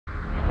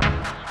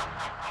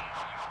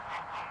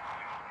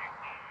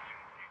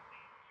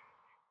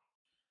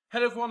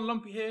Hello everyone,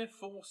 Lumpy here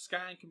for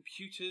Scan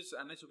Computers,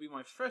 and this will be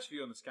my first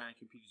video on the Scan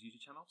Computers YouTube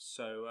channel,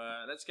 so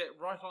let's get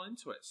right on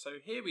into it. So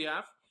here we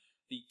have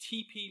the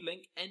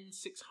TP-Link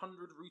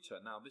N600 router.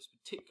 Now this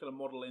particular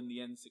model in the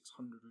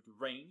N600 router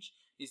range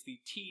is the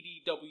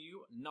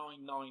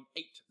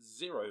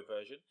TD-W9980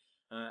 version,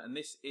 and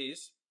this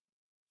is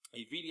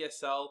a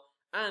VDSL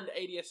and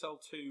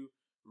ADSL2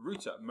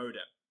 router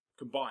modem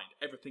combined,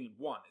 everything in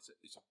one.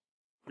 It's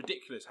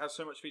ridiculous, it has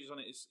so much features on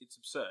it, it's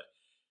absurd.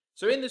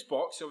 So in this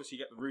box, obviously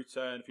you get the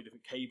router and a few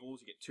different cables.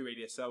 You get two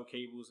ADSL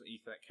cables, an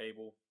Ethernet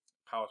cable,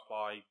 power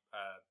supply,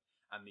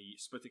 and the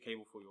splitter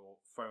cable for your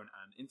phone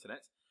and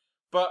internet.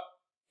 But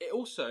it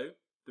also,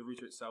 the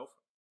router itself,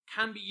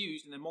 can be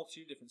used in a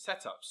multitude of different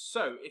setups.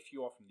 So if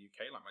you are from the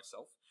UK, like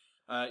myself,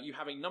 you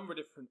have a number of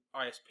different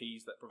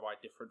ISPs that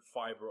provide different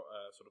fiber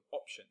sort of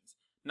options.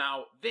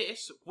 Now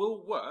this will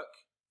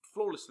work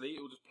flawlessly.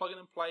 It will just plug in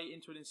and play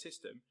into an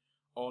system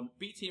on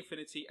BT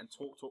Infinity and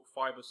TalkTalk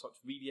Fiber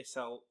such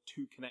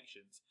VDSL2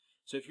 connections.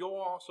 So if you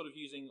are sort of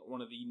using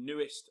one of the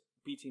newest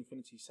BT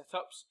Infinity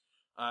setups,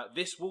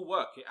 this will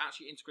work. It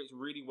actually integrates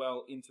really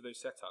well into those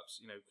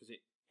setups, you know, because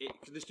it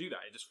can just do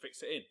that. It just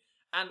fits it in.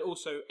 And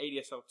also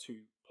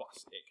ADSL2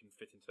 Plus, it can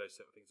fit into those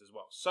sort of things as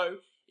well.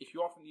 So if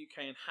you are from the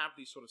UK and have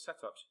these sort of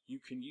setups, you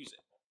can use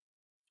it.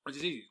 Which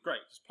is easy, it's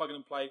great. Just plug in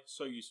and play,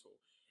 so useful.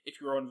 If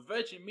you're on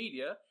Virgin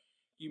Media,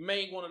 you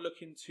may want to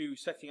look into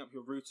setting up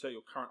your router,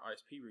 your current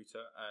ISP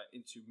router,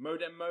 into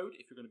modem mode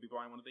if you're going to be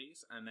buying one of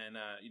these, and then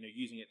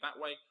using it that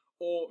way,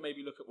 or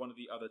maybe look at one of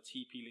the other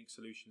TP-Link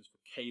solutions for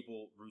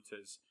cable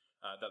routers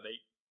that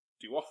they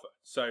do offer.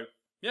 So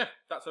yeah,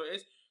 that's how it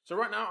is. So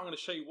right now I'm going to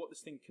show you what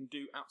this thing can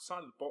do outside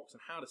of the box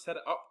and how to set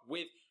it up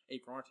with a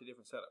variety of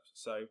different setups.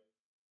 So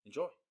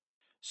enjoy.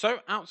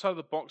 So outside of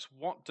the box,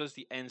 what does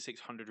the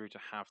N600 router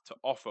have to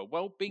offer?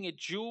 Well, being a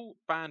dual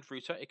band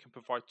router, it can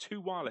provide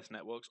two wireless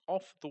networks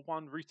off the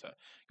one router.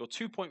 Your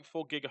 2.4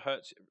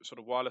 gigahertz sort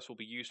of wireless will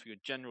be used for your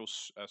general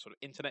sort of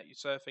internet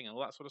surfing and all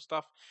that sort of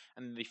stuff.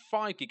 And the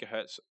 5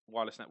 gigahertz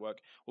wireless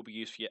network will be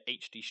used for your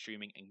HD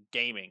streaming and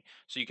gaming.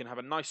 So you can have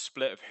a nice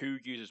split of who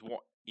uses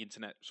what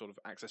internet sort of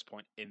access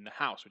point in the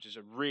house, which is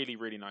a really,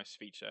 really nice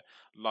feature.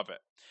 Love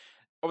it.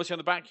 Obviously on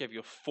the back you have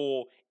your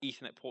 4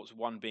 Ethernet ports,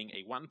 one being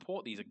a WAN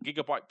port. These are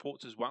Gigabit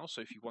ports as well,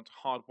 so if you want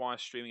hardwire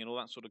streaming and all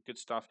that sort of good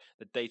stuff,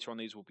 the data on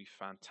these will be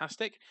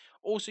fantastic.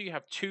 Also you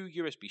have 2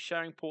 USB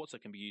sharing ports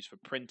that can be used for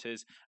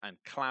printers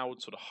and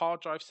cloud sort of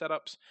hard drive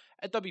setups,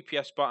 a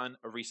WPS button,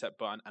 a reset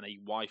button, and a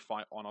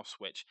Wi-Fi on-off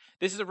switch.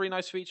 This is a really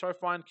nice feature I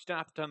find, because you don't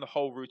have to turn the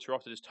whole router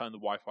off to just turn the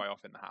Wi-Fi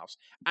off in the house.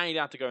 And you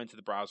don't have to go into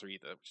the browser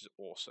either, which is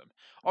awesome.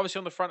 Obviously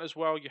on the front as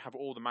well, you have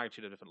all the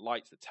magnitude of different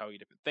lights that tell you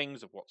different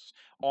things of what's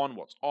on,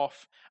 what's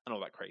off, and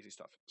all that crazy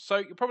stuff. So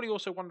you're probably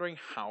also wondering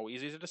how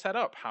easy is it to set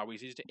up? How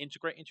easy is it to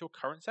integrate into your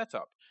current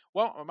setup?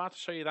 Well, I'm about to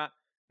show you that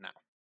now.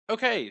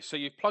 Okay, so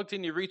you've plugged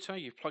in your router,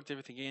 you've plugged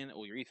everything in,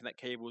 all your Ethernet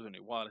cables and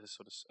your wireless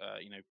sort of,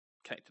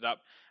 connected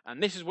up,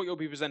 and this is what you'll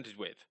be presented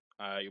with.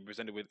 You'll be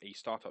presented with a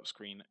startup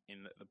screen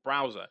in the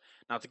browser.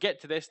 Now, to get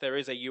to this, there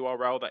is a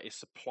URL that is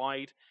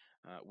supplied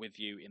with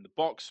you in the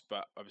box,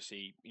 but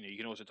obviously, you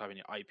can also type in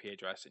your IP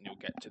address and you'll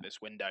get to this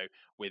window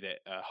with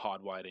it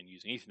hardwired in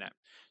using Ethernet.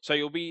 So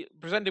you'll be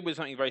presented with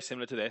something very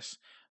similar to this,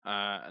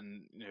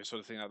 and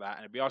sort of thing like that,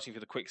 and it'll be asking for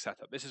the quick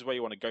setup. This is where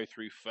you want to go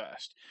through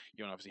first.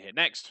 You want to obviously hit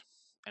next,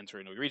 enter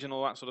in all your region,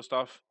 all that sort of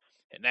stuff.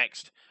 Hit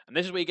next, and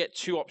this is where you get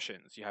 2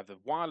 options. You have the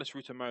wireless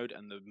router mode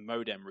and the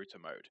modem router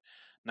mode.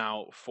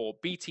 Now, for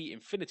BT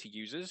Infinity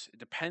users, it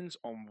depends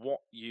on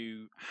what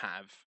you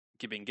have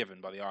been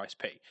given by the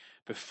ISP.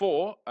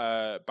 Before,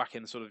 back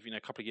in sort of a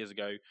couple of years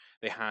ago,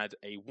 they had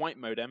a white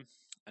modem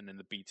and then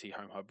the BT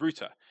Home Hub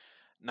router.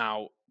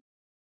 Now,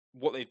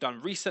 what they've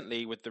done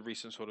recently with the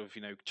recent sort of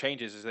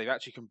changes is they've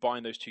actually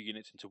combined those 2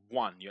 units into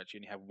one. You actually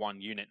only have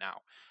 1 unit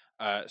now.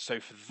 So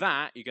for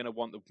that, you're going to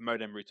want the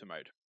modem router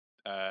mode.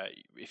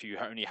 If you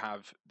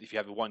have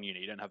the 1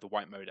 unit, you don't have the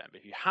white modem.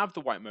 If you have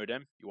the white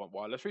modem, you want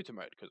wireless router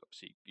mode, because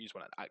obviously you just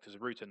want to act as a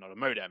router, not a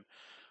modem.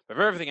 But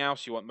for everything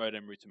else, you want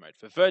modem router mode.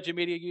 For Virgin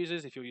Media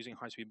users, if you're using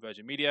high-speed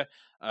Virgin Media,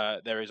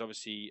 there is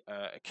obviously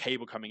a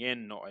cable coming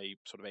in, not a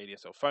sort of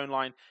ADSL phone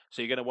line.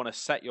 So you're going to want to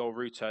set your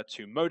router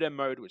to modem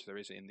mode, which there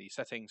is in the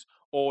settings,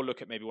 or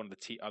look at maybe one of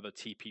the other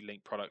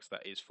TP-Link products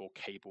that is for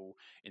cable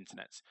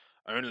internets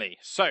only.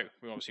 So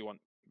we obviously want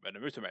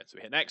modem router mode. So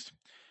we hit next.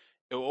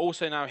 It will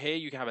also now here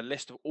you can have a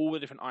list of all the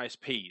different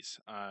ISPs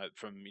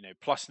from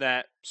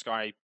PlusNet,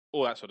 Sky,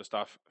 all that sort of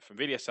stuff, from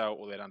VDSL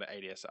all the way down to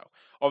ADSL.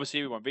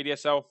 Obviously we want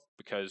VDSL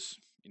because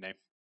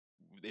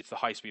it's the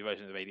high-speed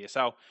version of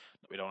ADSL.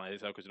 We don't want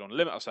ADSL because we don't want to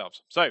limit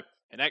ourselves. So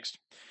hit next.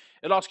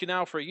 It'll ask you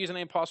now for a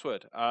username and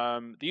password.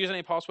 The username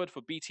and password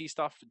for BT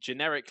stuff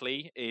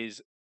generically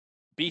is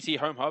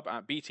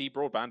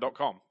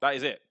bthomehub@btbroadband.com. That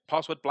is it.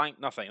 Password blank,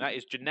 nothing. That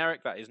is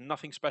generic. That is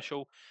nothing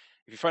special.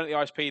 If you phone at the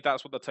ISP,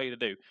 that's what they'll tell you to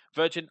do.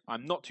 Virgin,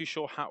 I'm not too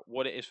sure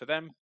what it is for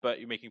them, but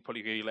you're making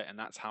polygoogle it, and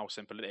that's how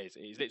simple it is.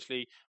 It is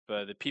literally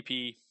for the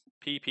PPPoE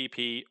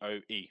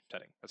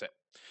setting. That's it.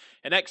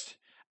 And next,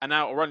 and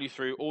now I'll run you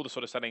through all the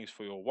sort of settings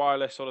for your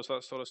wireless sort of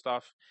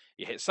stuff.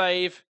 You hit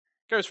save,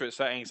 goes through its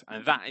settings,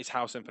 and that is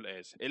how simple it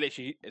is. It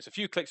literally is a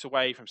few clicks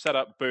away from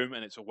setup, boom,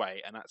 and it's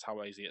away, and that's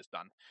how easy it's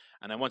done.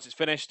 And then once it's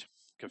finished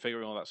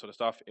configuring all that sort of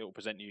stuff, it will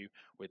present you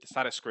with the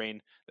status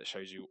screen that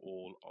shows you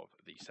all of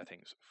the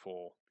settings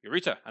for your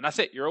router, and that's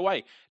it. You're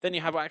away. Then you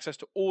have access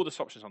to all the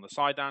options on the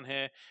side down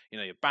here. You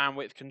know, your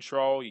bandwidth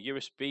control, your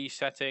USB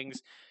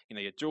settings, you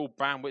know, your dual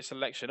bandwidth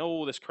selection,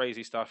 all this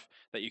crazy stuff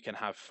that you can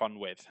have fun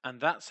with.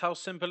 And that's how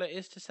simple it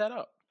is to set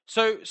up.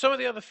 So some of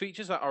the other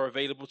features that are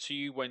available to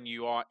you when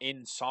you are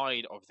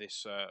inside of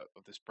this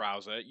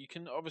browser, you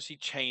can obviously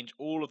change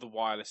all of the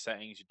wireless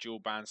settings, your dual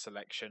band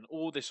selection,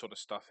 all this sort of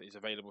stuff is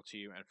available to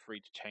you and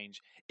free to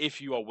change if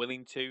you are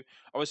willing to.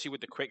 Obviously,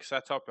 with the quick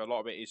setup, a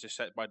lot of it is just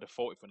set by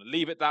default. If you want to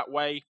leave it that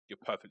way, you're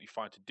perfectly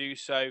fine to do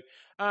so.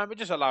 It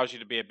just allows you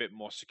to be a bit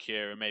more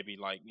secure and maybe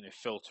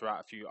filter out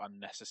a few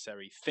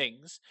unnecessary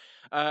things.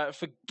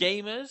 For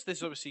gamers, this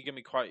is obviously going to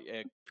be quite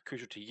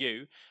crucial to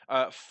you.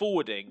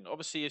 Forwarding,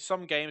 obviously,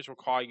 some games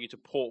require you to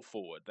port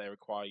forward. They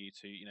require you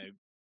to,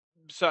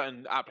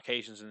 certain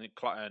applications and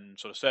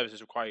sort of services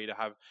require you to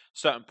have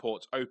certain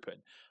ports open.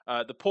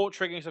 The port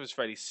triggering stuff is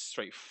fairly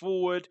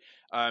straightforward.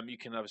 You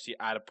can obviously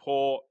add a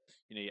port.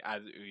 You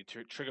add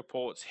your trigger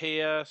ports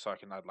here. So I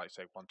can add,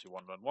 say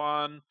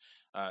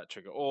 121.1.1,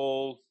 trigger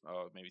all,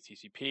 or maybe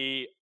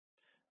TCP.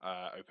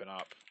 Open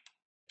up,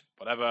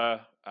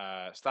 whatever.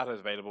 Status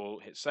available.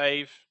 Hit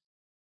save.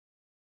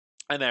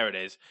 And there it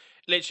is.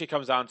 Literally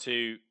comes down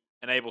to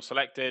enable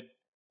selected,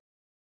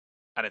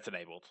 and it's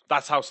enabled.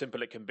 That's how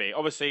simple it can be.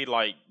 Obviously,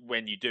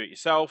 when you do it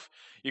yourself,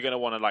 you're going to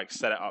want to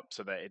set it up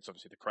so that it's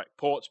obviously the correct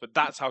ports, but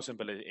that's how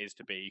simple it is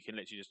to be. You can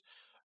literally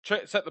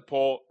just set the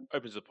port,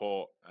 opens the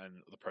port,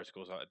 and the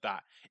protocols like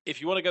that. If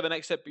you want to go the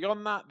next step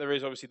beyond that, there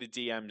is obviously the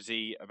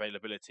DMZ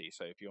availability.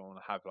 So if you want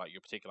to have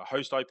your particular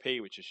host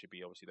IP, which should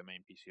be obviously the main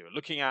PC you're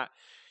looking at,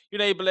 you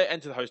enable it,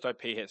 enter the host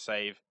IP, hit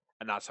save,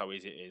 and that's how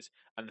easy it is.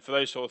 And for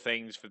those sort of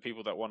things, for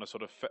people that want to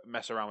sort of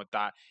mess around with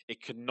that,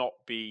 it could not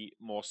be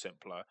more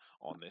simpler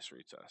on this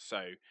router.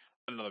 So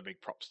another big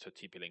props to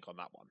TP-Link on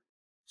that one.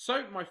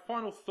 So my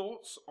final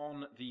thoughts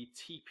on the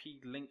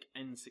TP-Link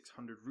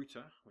N600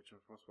 router, which is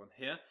the first one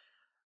here,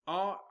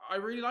 I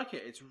really like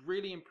it. It's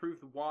really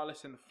improved the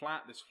wireless in the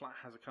flat. This flat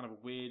has a kind of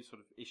a weird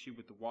sort of issue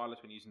with the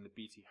wireless when using the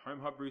BT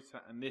Home Hub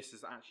router, and this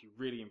has actually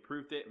really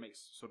improved it. It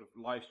makes sort of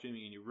live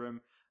streaming in your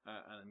room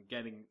and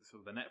getting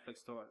sort of the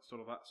Netflix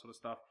sort of that sort of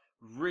stuff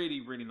really,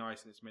 really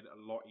nice, and it's made it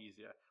a lot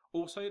easier.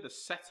 Also, the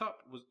setup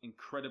was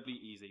incredibly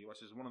easy,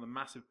 which is one of the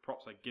massive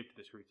props I give to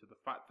this router. The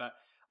fact that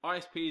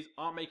ISPs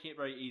aren't making it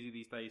very easy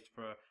these days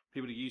for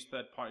people to use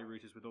third-party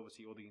routers with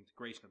obviously all the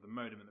integration of the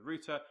modem and the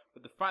router,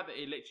 but the fact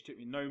that it literally took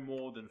me no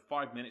more than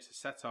 5 minutes to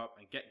set up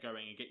and get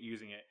going and get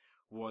using it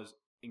was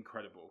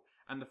incredible.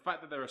 And the fact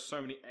that there are so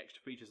many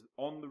extra features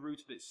on the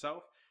router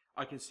itself,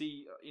 I can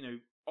see,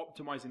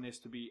 optimizing this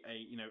to be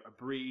a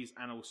breeze,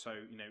 and also,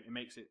 it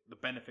makes it the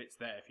benefits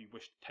there if you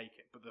wish to take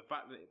it. But the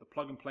fact that the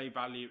plug and play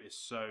value is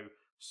so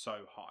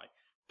high.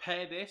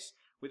 Pair this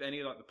with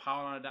any the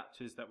power line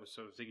adapters that was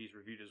sort of Ziggy's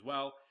reviewed as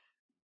well.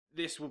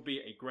 This would be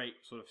a great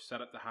sort of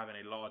setup to have in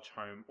a large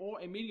home or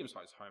a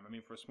medium-sized home. I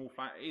mean, for a small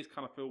flat, it is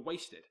kind of feel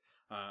wasted,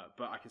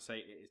 but I can say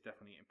it has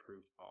definitely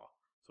improved our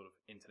sort of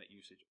internet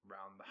usage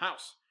around the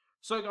house.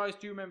 So guys,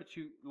 do remember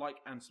to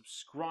like and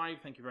subscribe.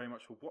 Thank you very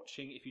much for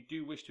watching. If you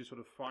do wish to sort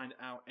of find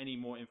out any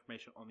more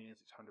information on the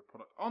N600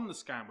 product on the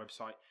Scan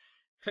website,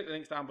 click the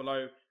links down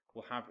below.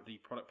 We'll have the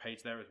product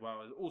page there as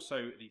well as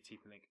also the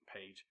TP-Link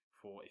page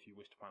for if you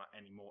wish to find out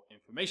any more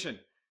information.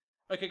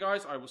 Okay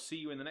guys, I will see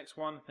you in the next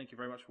one. Thank you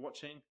very much for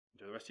watching.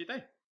 Enjoy the rest of your day.